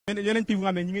yeneen people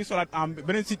nga xam ne ñu ngi solaat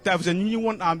beneen si type ñu ngi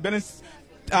woon beneen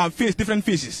face different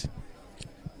faces.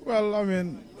 Well, I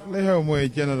mean,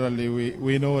 generally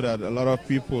we know that a lot of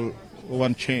people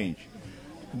want change.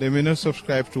 They may not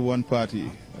subscribe to one party.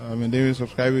 I mean, they may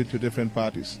subscribe to different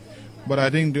parties. But I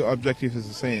think the objective is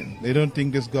the same. They don't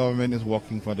think this government is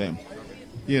working for them.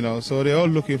 So they're all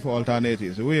looking for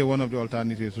alternatives. We are one of the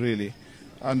alternatives, really.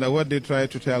 And what they try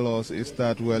to tell us is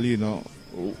that, well,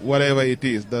 whatever it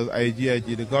is, the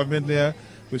IGIG, the government there,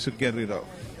 we should get rid of.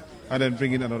 And then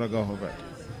bring in another government.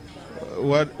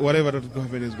 Whatever that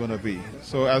government is going to be.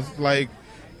 So as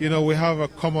we have a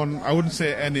common, I wouldn't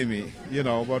say enemy,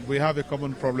 but we have a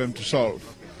common problem to solve.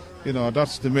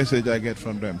 That's the message I get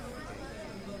from them.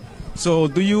 So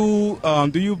do you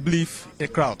believe a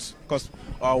crowd? Because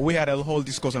we had a whole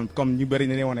discussion. Come, you better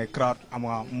than a crowd. I'm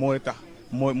a more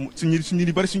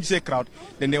suñu bari suñu gisee crowd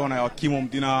dañ dee wane kii moom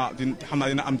dina xam naa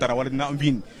dina am dara wala dina am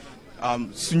win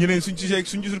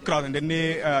suñu gisul crowd dañ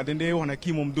dee wax ne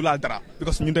kii moom du laal dara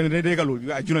because ñun dañ dee dégg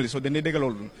loolu ay journalist so dañ dee dégg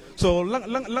loolu so la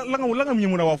nga ñu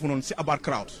mën a wax fu noonu si about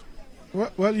crowd.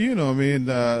 Well,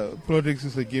 politics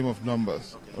is a game of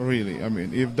numbers, really. I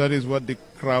mean, if that is what the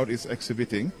crowd is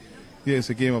exhibiting, yeah, it's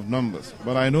a game of numbers.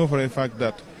 But I know for a fact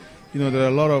that, there are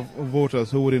a lot of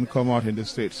voters who wouldn't come out in the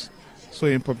streets, so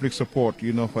in public support,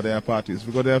 for their parties,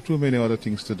 because they have too many other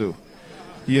things to do.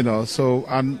 So,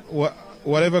 and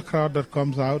whatever crowd that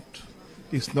comes out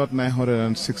is not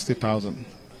 960,000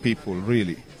 people,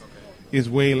 really. It's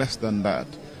way less than that.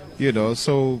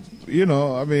 So,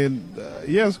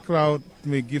 yes, crowd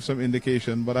may give some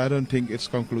indication, but I don't think it's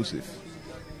conclusive.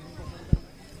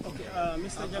 Okay,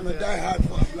 Mr. Jammeh,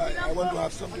 I want to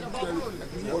have something to tell you.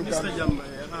 Mr. Jammeh,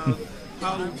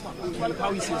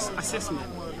 how is your assessment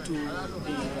to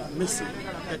the message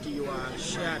that you are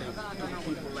sharing to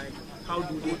people? Like, how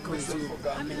do they consume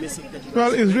the message that you are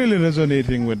sharing? It's really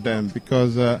resonating with them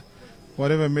because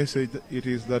whatever message it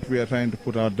is that we are trying to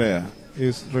put out there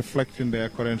is reflecting their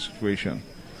current situation.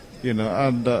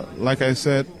 And like I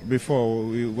said before,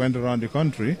 we went around the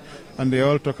country and they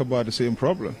all talk about the same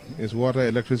problem. It's water,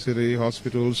 electricity,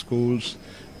 hospitals, schools,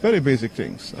 very basic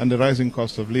things, and the rising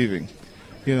cost of living.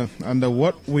 And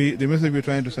the message we're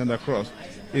trying to send across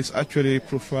is actually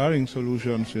preferring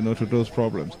solutions, to those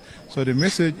problems. So the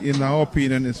message, in our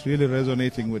opinion, is really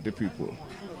resonating with the people.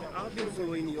 I've been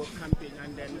following your campaign,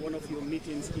 and then one of your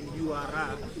meetings in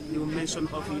URA, you mentioned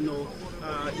of,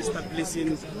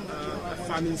 establishing a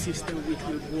farming system which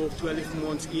will go 12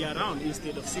 months year-round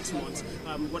instead of 6 months.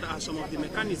 What are some of the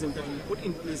mechanisms that we put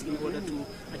in place in order to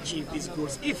achieve these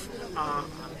goals if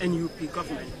NUP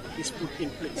government is put in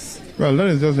place? Well, that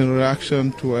is just in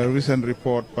reaction to a recent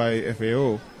report by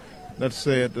FAO that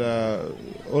said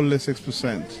only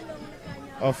 6%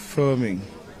 of farming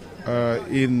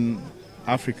in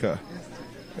Africa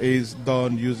is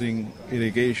done using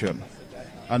irrigation.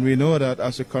 And we know that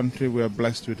as a country we are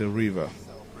blessed with a river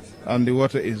and the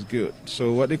water is good.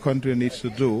 So what the country needs to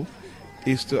do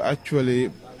is to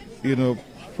actually,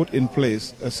 put in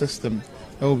place a system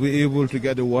that will be able to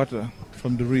get the water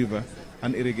from the river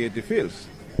and irrigate the fields.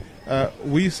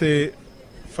 We say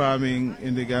farming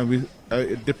in the Gambia,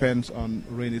 it depends on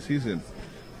rainy season.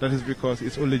 That is because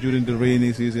it's only during the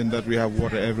rainy season that we have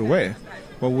water everywhere.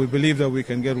 But we believe that we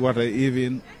can get water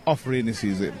even off rainy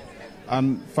season.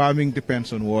 And farming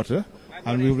depends on water,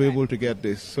 and we'll be able to get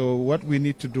this. So what we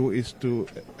need to do is to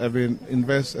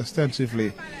invest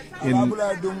extensively in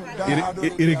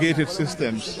irrigated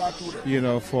systems,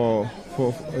 for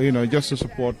just to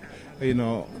support,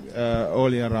 all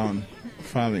year round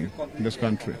farming in this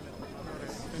country.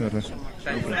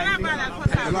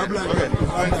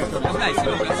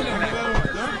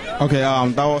 Okay,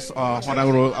 that was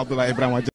Honorable Abdoulie Ebrima.